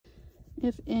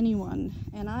If anyone,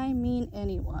 and I mean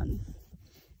anyone,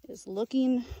 is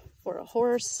looking for a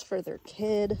horse for their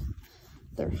kid,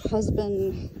 their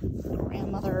husband,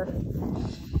 grandmother,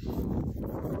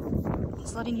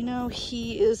 just letting you know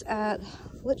he is at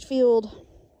Litchfield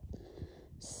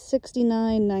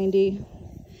 6990.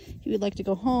 He would like to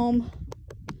go home.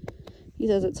 He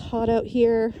says it's hot out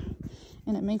here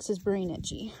and it makes his brain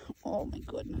itchy. Oh my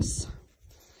goodness.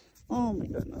 Oh my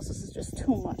goodness, this is just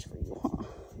too much for you, huh?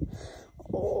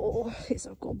 Oh, he's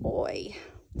a good boy.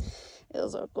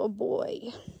 He's a good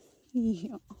boy.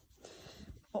 Yeah.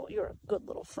 Oh, you're a good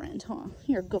little friend, huh?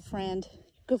 You're a good friend.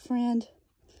 Good friend.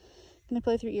 Can I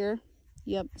play with your ear?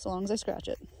 Yep, as long as I scratch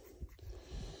it.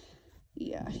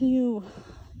 Yeah, you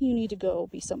need to go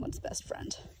be someone's best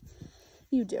friend.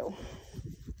 You do.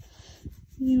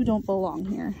 You don't belong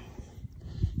here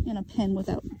in a pen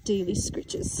without daily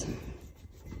scritches.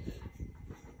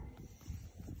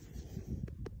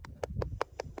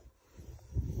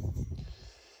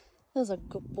 That's a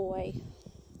good boy.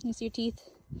 You see your teeth?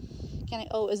 Can I,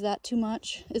 oh, is that too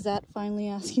much? Is that finally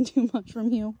asking too much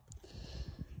from you?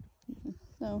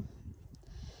 So,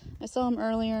 I saw him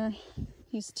earlier.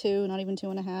 He's 2, not even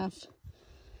 2.5.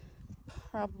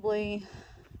 Probably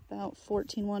about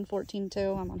 14.1,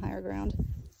 14.2. I'm on higher ground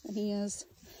than he is.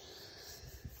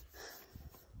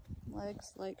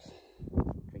 Legs like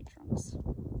tree trunks.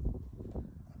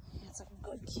 That's a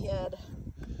good kid.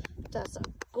 That's a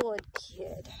good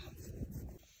kid.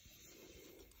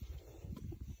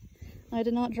 I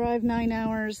did not drive 9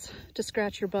 hours to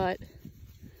scratch your butt.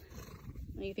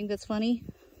 You think that's funny?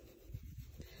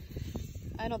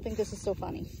 I don't think this is so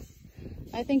funny.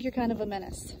 I think you're kind of a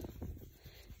menace.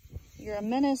 You're a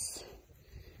menace,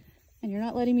 and you're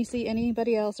not letting me see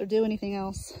anybody else or do anything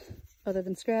else other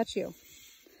than scratch you.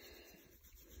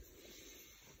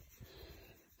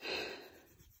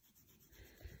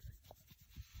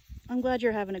 I'm glad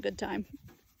you're having a good time.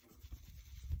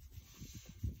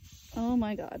 Oh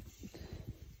my God.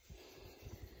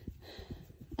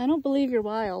 I don't believe you're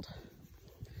wild.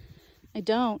 I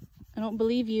don't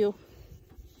believe you.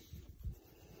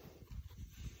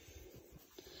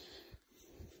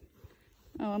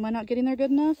 Oh, am I not getting there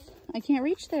good enough? I can't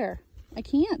reach there. I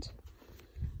can't.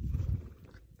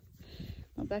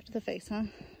 Oh, back to the face, huh?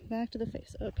 Back to the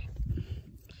face. Okay.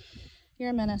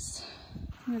 You're a menace.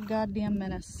 You're a goddamn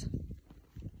menace.